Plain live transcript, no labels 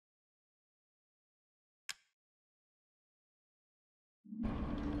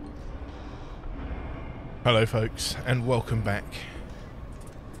Hello folks, and welcome back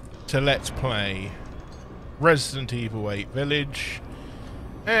to Let's Play Resident Evil 8 Village.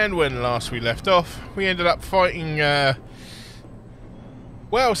 And when last we left off, we ended up fighting,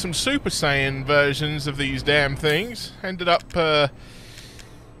 well, some Super Saiyan versions of these damn things. Ended up,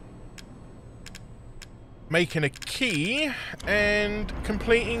 making a key and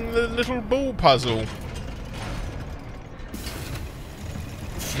completing the little ball puzzle.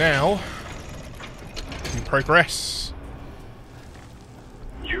 Now we progress.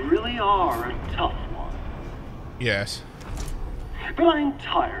 You really are a tough one. Yes. But I'm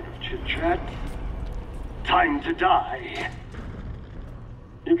tired of chit-chat. Time to die.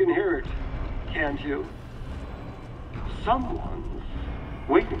 You can hear it, can't you? Someone's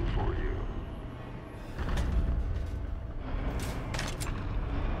waiting for you.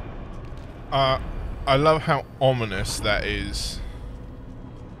 I love how ominous that is.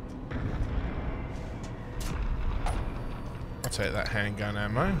 I'll take that handgun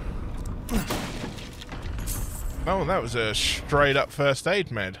ammo. Oh, that was a straight up first aid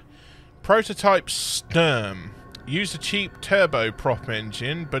med. Prototype Sturm. Used a cheap turboprop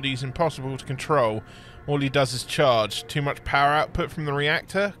engine, but he's impossible to control. All he does is charge. Too much power output from the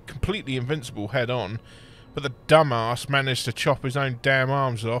reactor. Completely invincible head on. But the dumbass managed to chop his own damn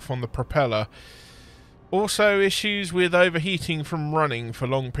arms off on the propeller. Also issues with overheating from running for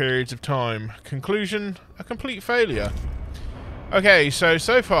long periods of time. Conclusion, a complete failure. Okay, so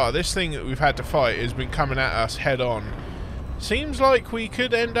far this thing that we've had to fight has been coming at us head on. Seems like we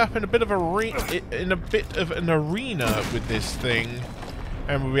could end up in a bit of an arena with this thing,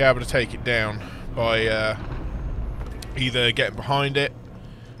 and we'll be able to take it down by either getting behind it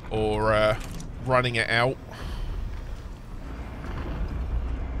or running it out.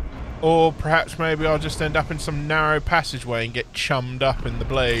 Or perhaps maybe I'll just end up in some narrow passageway and get chummed up in the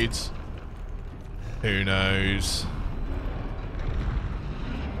blades. Who knows?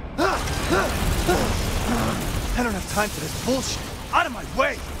 I don't have time for this bullshit. Out of my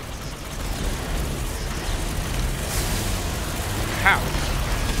way! How?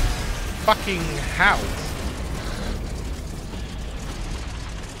 Fucking how?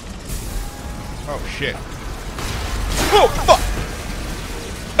 Oh shit. Oh fuck!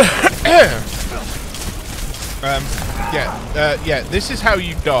 Yeah, this is how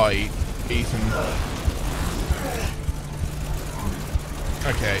you die, Ethan.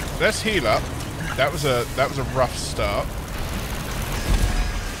 Okay, let's heal up. That was a rough start.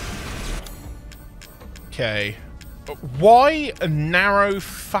 Okay. Why a narrow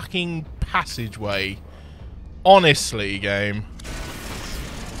fucking passageway? Honestly, game.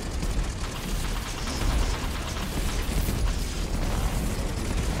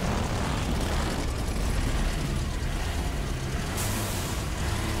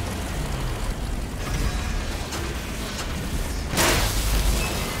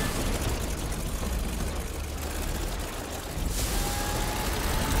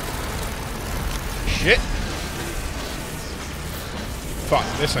 Shit. Fuck,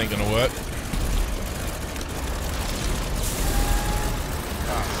 this ain't gonna work.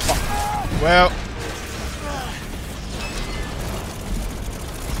 Ah, fuck. Well.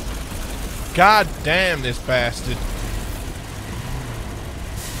 God damn this bastard.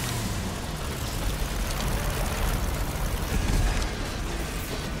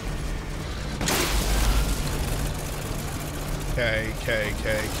 Okay.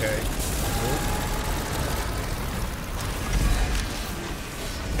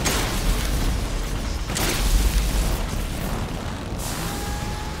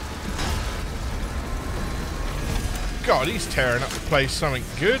 God, he's tearing up the place something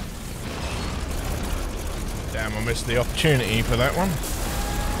good. Damn, I missed the opportunity for that one.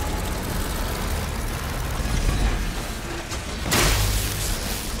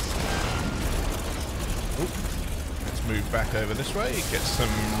 Ooh. Let's move back over this way, get some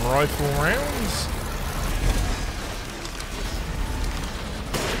rifle rounds.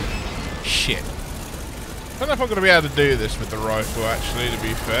 Shit. I don't know if I'm going to be able to do this with the rifle, actually, to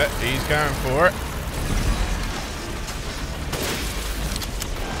be fair. He's going for it.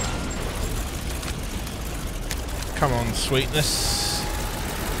 Come on, sweetness.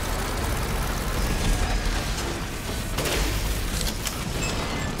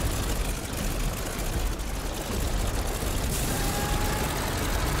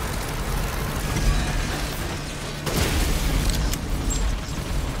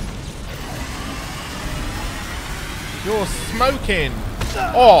 You're smoking.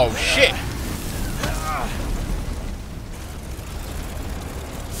 Oh, shit.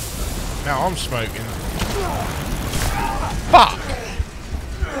 Now I'm smoking. Fuck!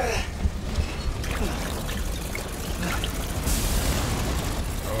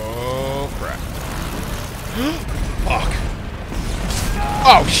 Fuck.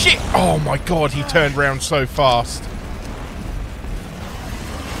 Oh, shit! Oh my god, he turned round so fast.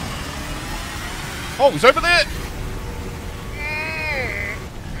 Oh, he's over there!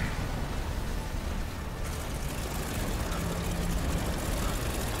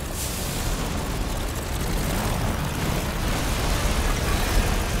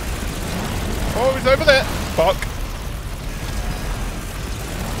 Oh, he's over there! Fuck.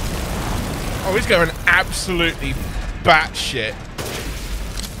 Oh, he's going absolutely batshit.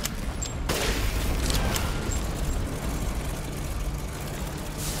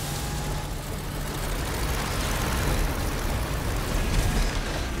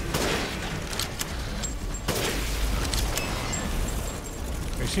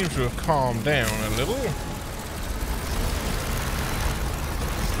 He seems to have calmed down a little.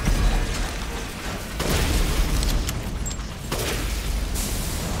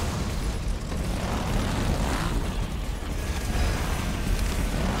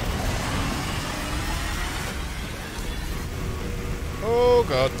 Oh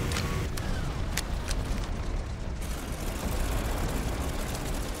god.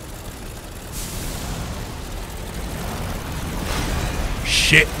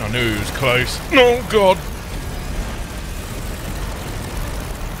 Shit, I knew he was close. Oh god.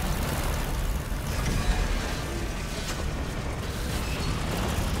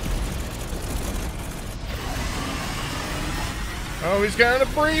 Oh, he's going to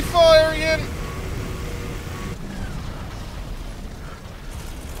breathe fire again.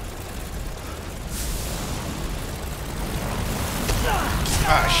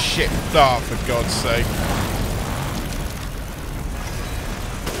 Ah, shit. Ah, for God's sake.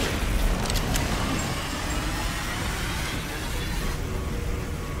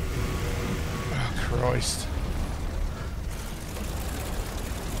 Oh, Christ.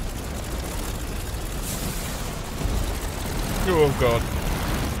 Oh, God.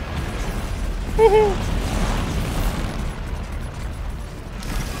 Woohoo!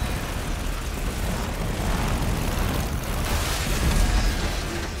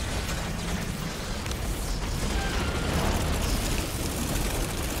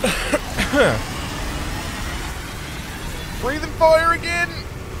 Breathing fire again!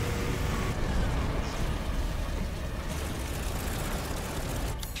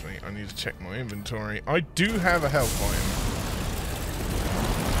 Actually, I need to check my inventory. I do have a health item.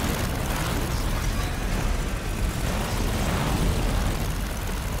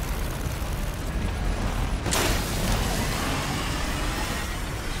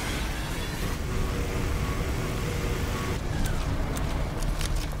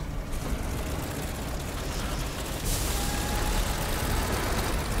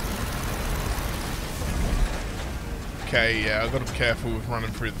 Okay, yeah, I've got to be careful with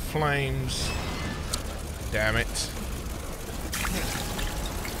running through the flames. Damn it.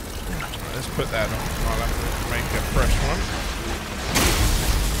 Right, let's put that on. I'll have to make a fresh one.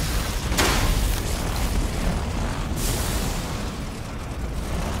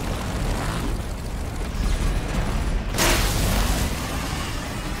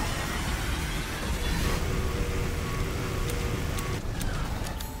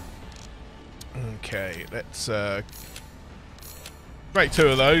 Okay, let's make 2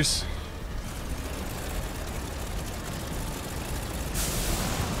 of those.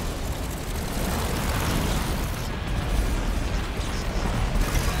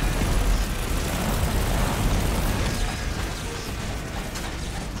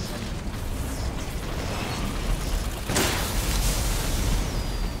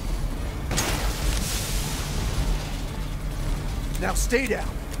 Now stay down.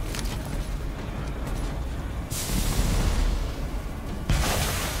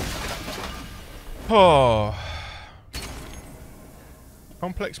 Oh.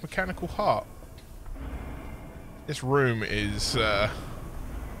 Complex mechanical heart. This room is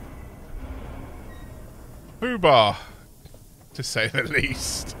foobar, to say the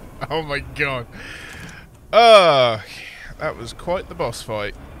least. Oh my god. That was quite the boss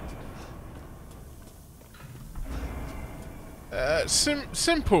fight.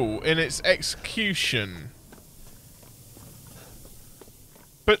 Simple in its execution,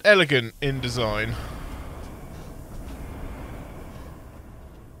 but elegant in design.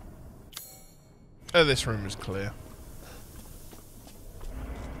 Oh, this room is clear.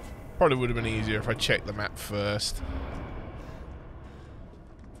 Probably would have been easier if I checked the map first.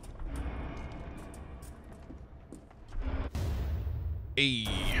 Hey,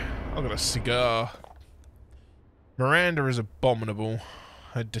 I've got a cigar. Miranda is abominable.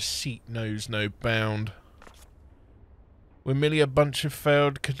 Her deceit knows no bound. We're merely a bunch of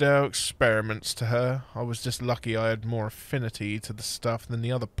failed Cadell experiments to her. I was just lucky I had more affinity to the stuff than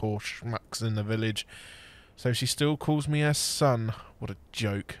the other poor schmucks in the village. So she still calls me her son. What a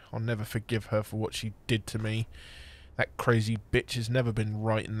joke. I'll never forgive her for what she did to me. That crazy bitch has never been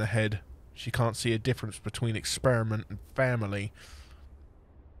right in the head. She can't see a difference between experiment and family.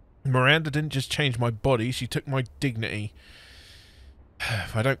 Miranda didn't just change my body, she took my dignity.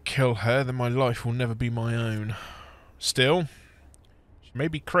 If I don't kill her, then my life will never be my own. Still, she may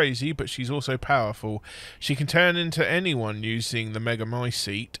be crazy, but she's also powerful. She can turn into anyone using the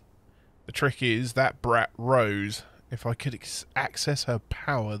Megamycete. The trick is that brat Rose. If I could access her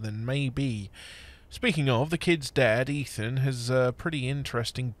power, then maybe. Speaking of, the kid's dad, Ethan, has a pretty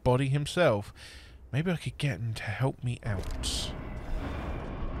interesting body himself. Maybe I could get him to help me out.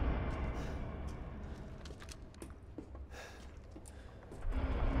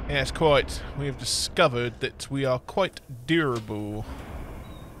 Yes, quite. We have discovered that we are quite durable.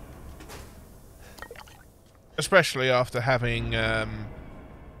 Especially after having, I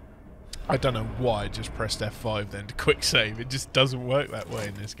don't know why I just pressed F5 then to quick save. It just doesn't work that way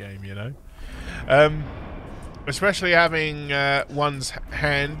in this game, you know? Especially having one's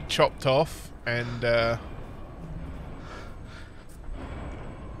hand chopped off and...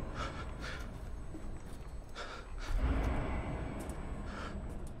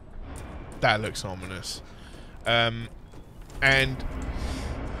 that looks ominous. And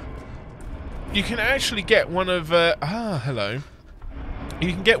you can actually get one of... hello.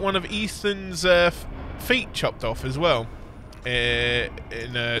 You can get one of Ethan's feet chopped off as well. If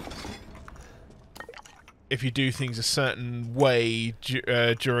you do things a certain way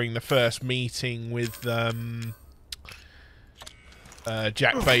during the first meeting with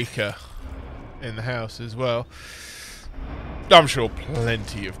Jack Baker in the house as well. I'm sure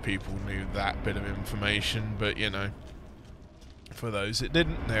plenty of people knew that bit of information, but you know, for those that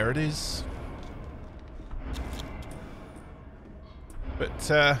didn't, there it is.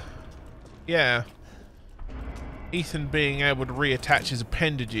 But yeah, Ethan being able to reattach his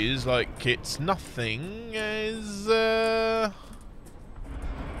appendages like it's nothing is not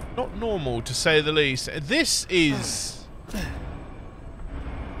normal, to say the least. This is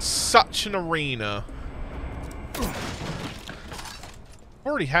such an arena.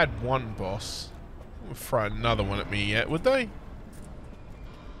 Already had one boss. They wouldn't throw another one at me yet, would they?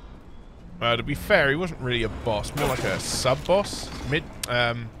 To be fair, he wasn't really a boss, more like a sub-boss.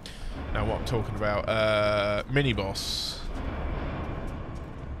 Now what I'm talking about, mini-boss.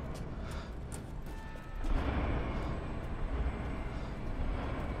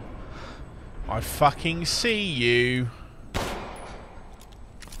 I fucking see you.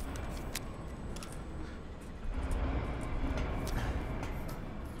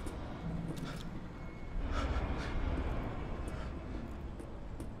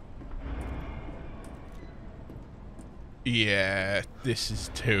 Yeah, this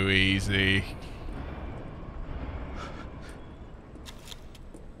is too easy.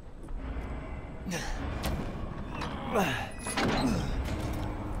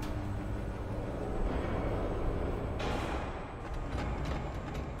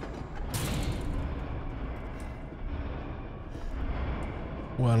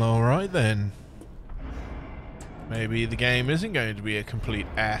 Well, alright then. Maybe the game isn't going to be a complete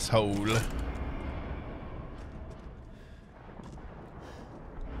asshole.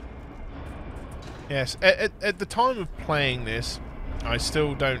 Yes, at the time of playing this, I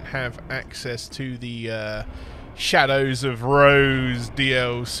still don't have access to the Shadows of Rose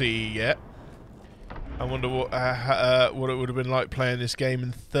DLC yet. I wonder what it would have been like playing this game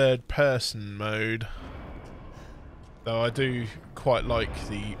in third-person mode. Though I do quite like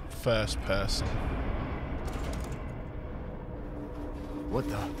the first person. What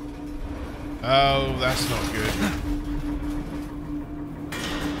the? Oh, that's not good.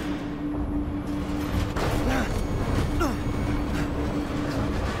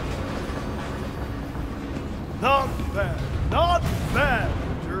 Not bad. Not bad,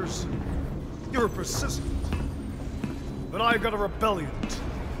 Rangers. You're persistent. But I've got a rebellion.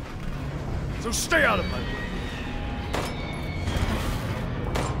 So stay out of my way.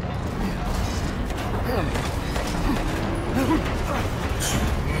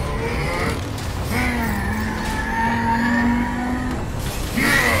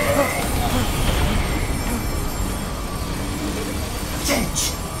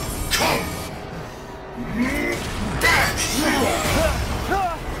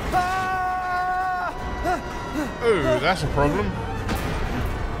 Oh, that's a problem.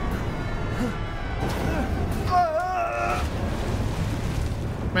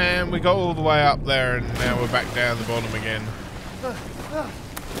 Man, we got all the way up there and now we're back down the bottom again.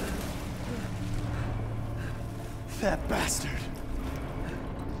 That bastard.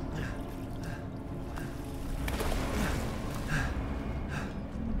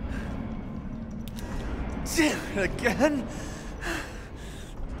 Damn it again?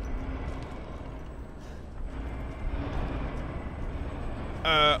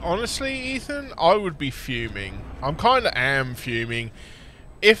 Honestly, Ethan, I would be fuming. I'm kind of am fuming.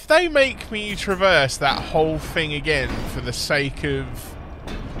 If they make me traverse that whole thing again for the sake of...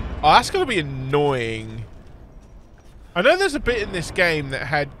 Oh, that's going to be annoying. I know there's a bit in this game that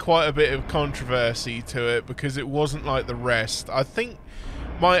had quite a bit of controversy to it because it wasn't like the rest. I think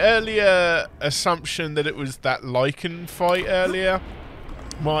my earlier assumption that it was that Lycan fight earlier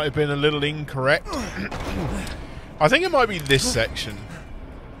might have been a little incorrect. I think it might be this section.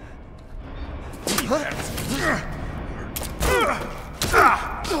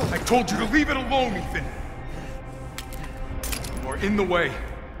 I told you to leave it alone, Ethan. You are in the way.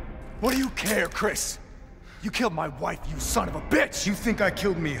 What do you care, Chris? You killed my wife, you son of a bitch! You think I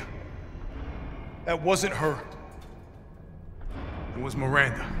killed Mia? That wasn't her. It was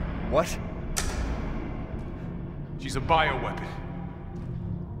Miranda. What? She's a bioweapon.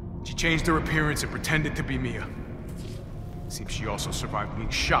 She changed her appearance and pretended to be Mia. Seems she also survived being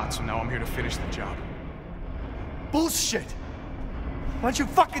shot, so now I'm here to finish the job. Bullshit! Why don't you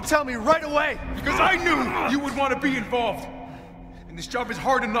fucking tell me right away? Because I knew you would want to be involved. And this job is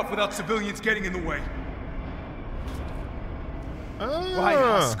hard enough without civilians getting in the way. Why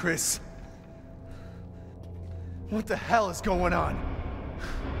us, Chris? What the hell is going on?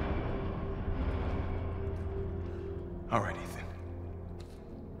 All right, Ethan.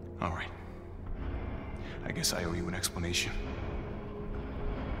 All right. I guess I owe you an explanation.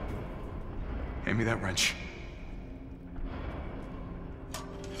 Hand me that wrench.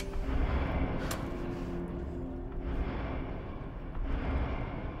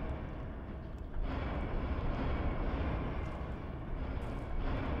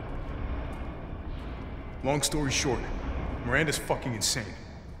 Long story short, Miranda's fucking insane.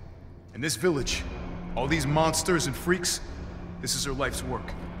 And this village, all these monsters and freaks, this is her life's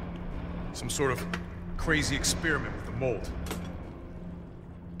work. Some sort of crazy experiment with the mold.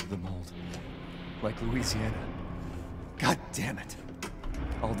 The mold. Like Louisiana. God damn it.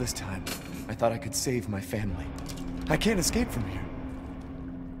 All this time, I thought I could save my family. I can't escape from here.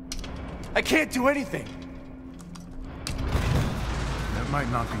 I can't do anything! That might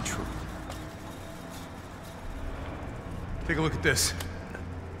not be true. Take a look at this.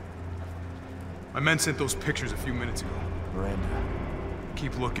 My men sent those pictures a few minutes ago. Miranda.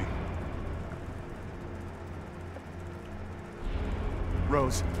 Keep looking.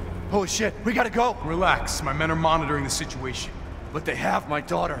 Rose. Holy shit, we gotta go! Relax, my men are monitoring the situation. But they have my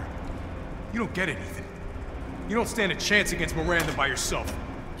daughter. You don't get it, Ethan. You don't stand a chance against Miranda by yourself.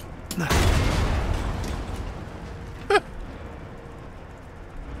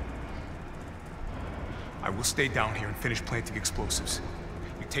 I will stay down here and finish planting explosives.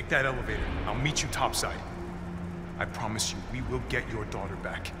 You take that elevator, I'll meet you topside. I promise you, we will get your daughter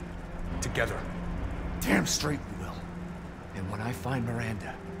back. Together. Damn straight we will. And when I find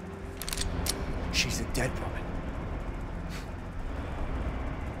Miranda, she's a dead woman.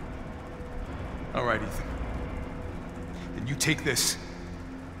 All right, Ethan. Then you take this,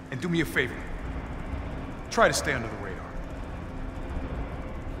 and do me a favor. Try to stay under the radar.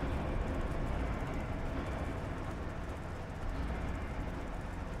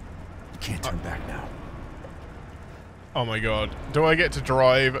 You can't turn back now. Oh my god. Do I get to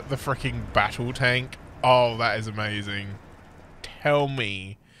drive the freaking battle tank? Oh, that is amazing. Tell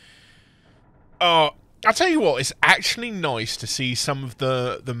me. Oh, I'll tell you what, it's actually nice to see some of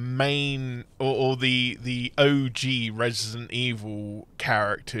the main or the OG Resident Evil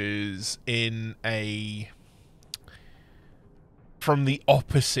characters in from the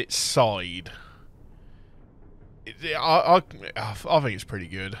opposite side. I think it's pretty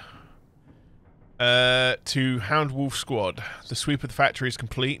good. To Hound Wolf Squad. The sweep of the factory is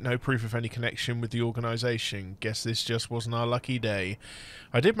complete. No proof of any connection with the organization. Guess this just wasn't our lucky day.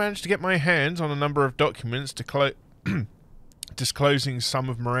 I did manage to get my hands on a number of documents disclosing some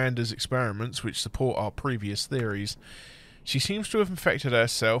of Miranda's experiments which support our previous theories. She seems to have infected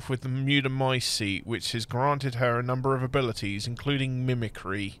herself with the Mutamycete, which has granted her a number of abilities, including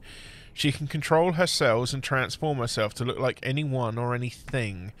mimicry. She can control her cells and transform herself to look like anyone or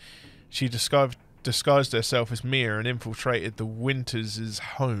anything. She disguised herself as Mia and infiltrated the Winters'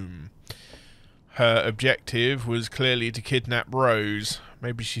 home. Her objective was clearly to kidnap Rose.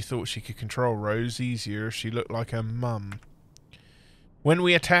 Maybe she thought she could control Rose easier if she looked like her mum. When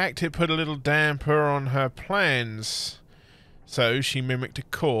we attacked, it put a little damper on her plans. So she mimicked a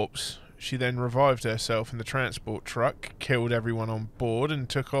corpse. She then revived herself in the transport truck, killed everyone on board, and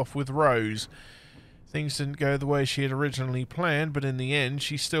took off with Rose. Things didn't go the way she had originally planned, but in the end,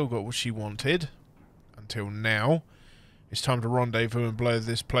 she still got what she wanted. Until now. It's time to rendezvous and blow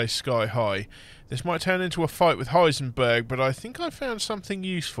this place sky high. This might turn into a fight with Heisenberg, but I think I found something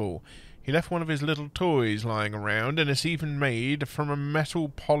useful. He left one of his little toys lying around, and it's even made from a metal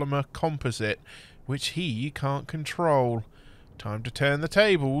polymer composite, which he can't control. Time to turn the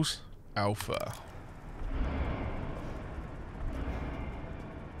tables. Alpha.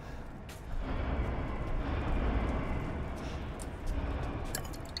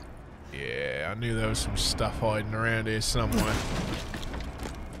 Yeah, I knew there was some stuff hiding around here somewhere.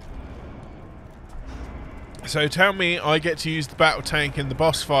 So tell me I get to use the battle tank in the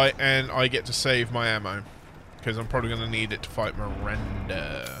boss fight and I get to save my ammo. Because I'm probably going to need it to fight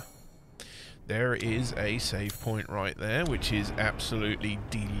Miranda. There is a save point right there, which is absolutely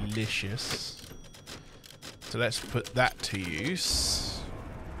delicious. So let's put that to use.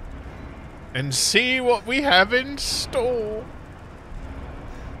 And see what we have in store.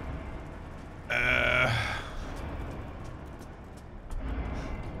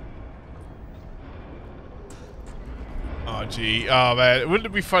 Oh gee, oh man, wouldn't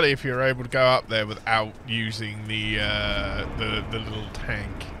it be funny if you were able to go up there without using the little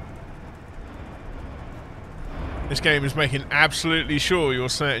tank? This game is making absolutely sure you're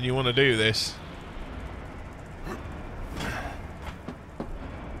certain you want to do this.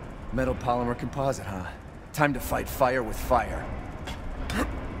 Metal polymer composite, huh? Time to fight fire with fire.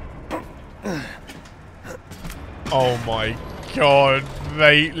 Oh my god,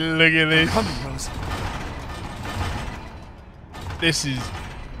 mate, look at this. Come on, Rose. This is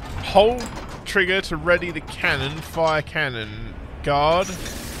hold trigger to ready the cannon, fire cannon, guard.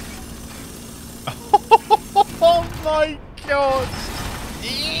 Oh my god.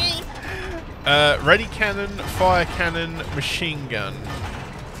 Ready cannon, fire cannon, machine gun.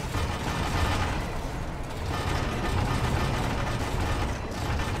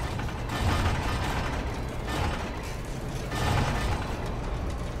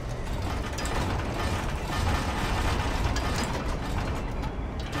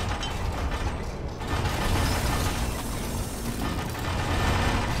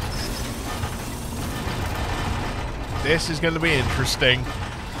 This is going to be interesting.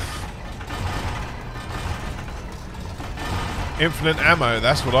 Infinite ammo,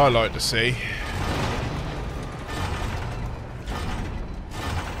 that's what I like to see.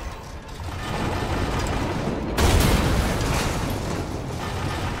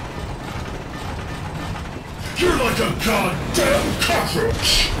 You're like a goddamn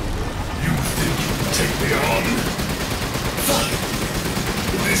cockroach! You think you can take me on? Fine.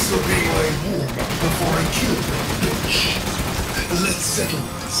 This will be my warm-up before I kill you, bitch. Let's settle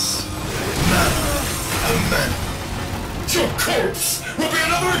this. Man a man. Your corpse will be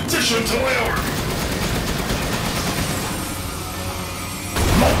another addition to my army.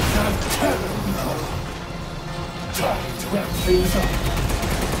 Like a terminal. Time to wrap things up.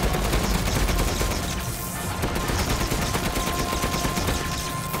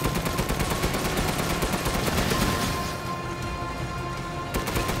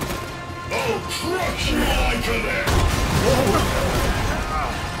 Crush you like an egg!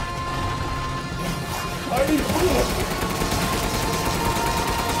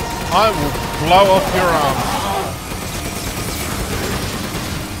 I will blow off your arm.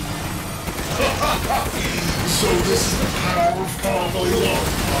 So this is the power of family love,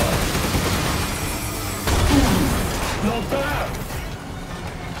 huh? Not bad.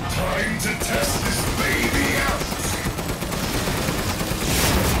 Time to test this baby out.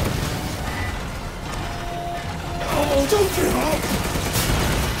 Oh, don't give up!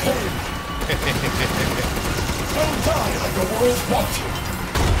 Don't die like the world's watching!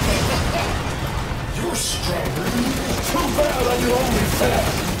 You're stronger. Too bad I'm your only fan!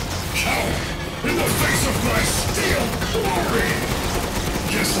 Coward! In the face of my steel glory!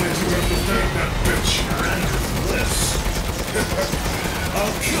 Guess I do have to thank that bitch Miranda for this.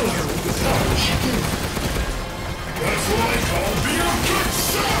 I'll kill her with the power she gave me. That's what I call being a good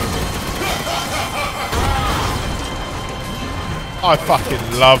son! I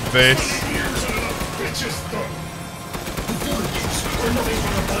fucking love this. Bitches, the villagers are nothing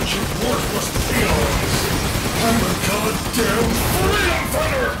but a bunch of worthless peons. I'm a goddamn freedom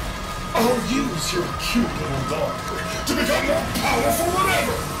fighter! I'll use your cute little dog to become more powerful than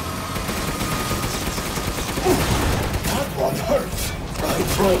ever! Ooh, that one hurts. I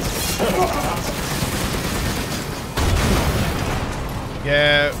promise.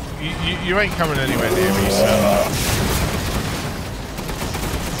 Yeah, you ain't coming anywhere near me, son.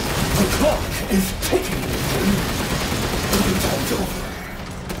 The clock is ticking. The time's over.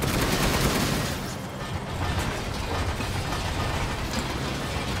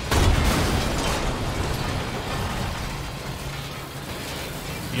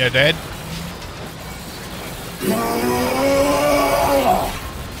 You're dead.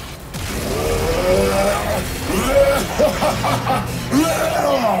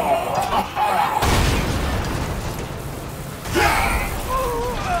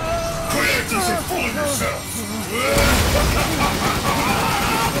 Quit isn't full of yourself.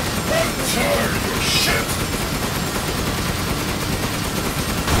 I'm tired of your shit.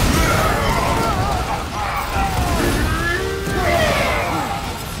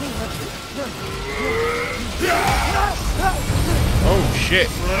 Oh shit.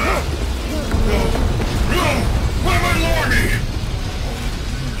 No! Why am I Lordy?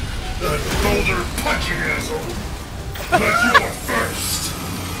 That boulder punching asshole. But you're first.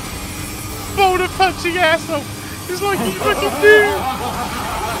 Boulder punching asshole. It's like you fucking do.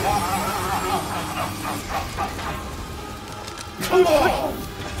 Come on!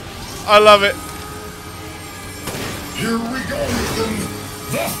 I love it. Here we go, Ethan.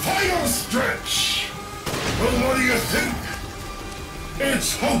 The final stretch. Well, what do you think?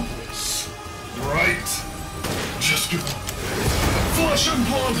 It's hopeless, right? Just give up. Flesh and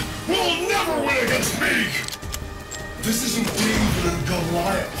blood will never win against me! This isn't David and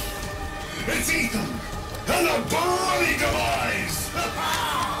Goliath. It's Ethan and a bloody demise!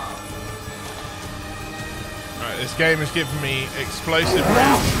 Alright, this game has given me explosive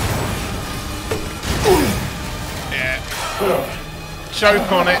rage. Yeah.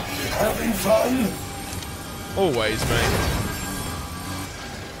 Choke on it. Having fun? Always, mate.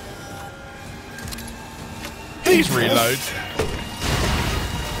 Please reload.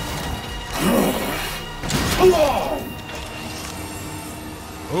 Come on!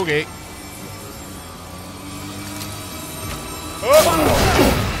 Okay.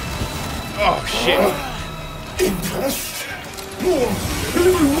 Oh shit. Impressed? More!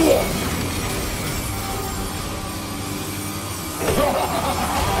 Even more!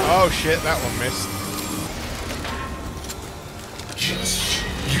 Oh shit, that one missed. Just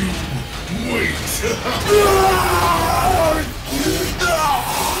you wait!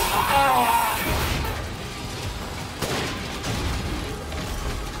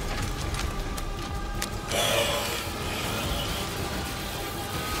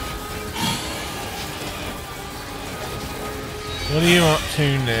 What are you up to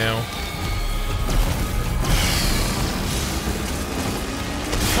now?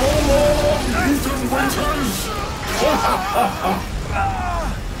 So long, Ethan Winters!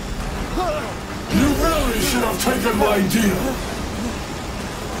 You really should have taken my deal.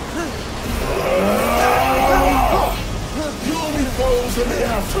 You'll meet Rose in the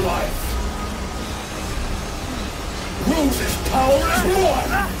afterlife. Rose's power is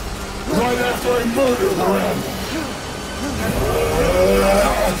one! Right after I murder Miranda.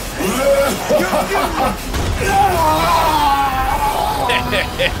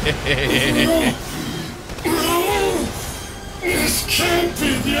 This can't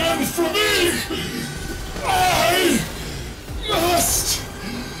be the end for me! I must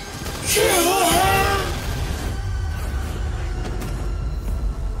kill her!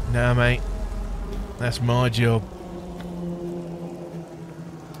 Nah, mate. That's my job.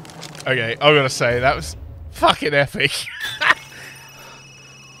 Okay, I gotta say, that was fucking epic.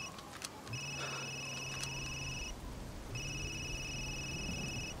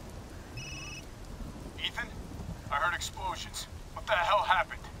 Ethan? I heard explosions. What the hell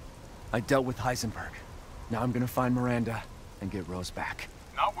happened? I dealt with Heisenberg. Now I'm gonna find Miranda and get Rose back.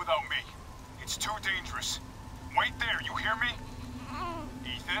 Not without me. It's too dangerous. Wait there, you hear me?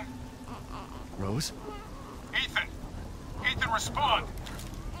 Ethan? Rose? Ethan! Ethan, respond!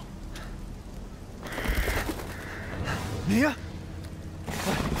 Mia?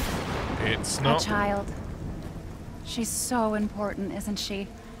 It's A not. child. She's so important, isn't she?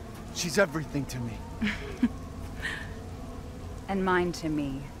 She's everything to me. And mine to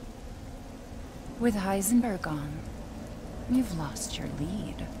me. With Heisenberg gone, you've lost your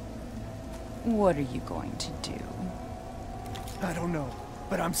lead. What are you going to do? I don't know,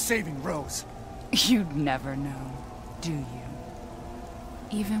 but I'm saving Rose. You'd never know, do you?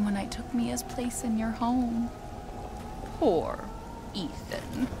 Even when I took Mia's place in your home. Poor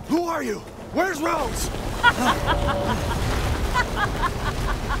Ethan. Who are you? Where's Rose?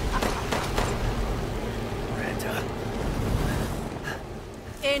 Miranda.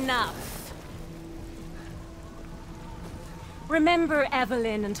 Enough. Remember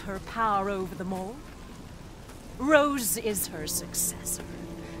Evelyn and her power over the mold? Rose is her successor.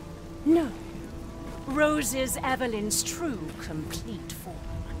 No. Rose is Evelyn's true, complete form.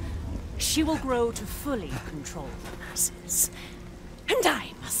 She will grow to fully control the masses. And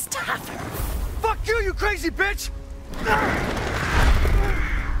I must have her. Fuck you, you crazy bitch!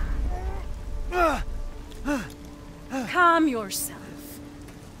 Calm yourself.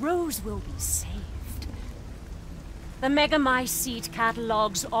 Rose will be saved. The Megamycete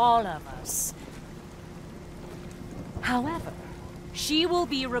catalogs all of us. However, she will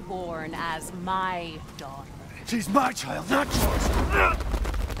be reborn as my daughter. She's my child, not yours!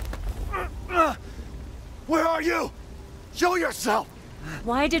 Where are you? Show yourself!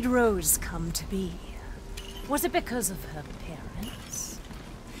 Why did Rose come to be? Was it because of her parents?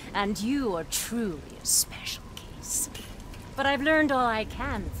 And you are truly a special case. But I've learned all I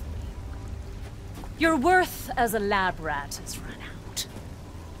can from you. Your worth as a lab rat has run out.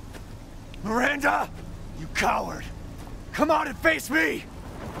 Miranda! You coward! Come out and face me!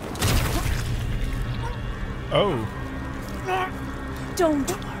 Oh. Don't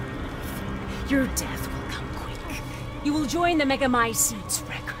worry. Your death will come quick. You will join the Megamycete's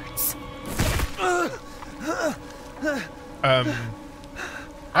records.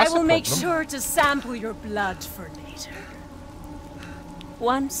 I will make sure to sample your blood for later.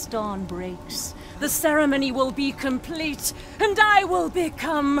 Once dawn breaks, the ceremony will be complete, and I will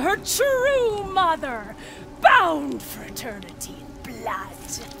become her true mother, bound for eternity in blood.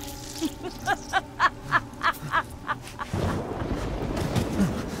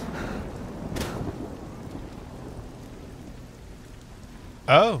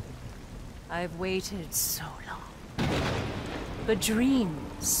 Oh. I've waited so long. But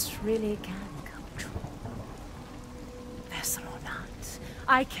dreams really can come true. Vessel or not,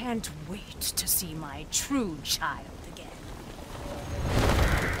 I can't wait to see my true child again.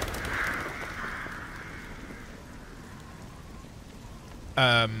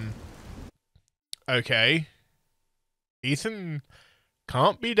 Okay. Ethan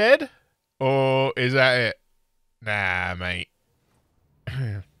can't be dead? Or is that it? Nah, mate.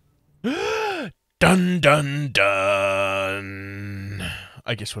 Dun dun dun.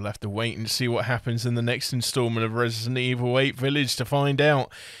 I guess we'll have to wait and see what happens in the next installment of Resident Evil 8 Village to find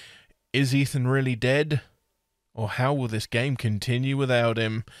out. Is Ethan really dead? Or how will this game continue without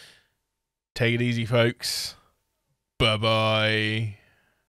him? Take it easy, folks. Bye-bye.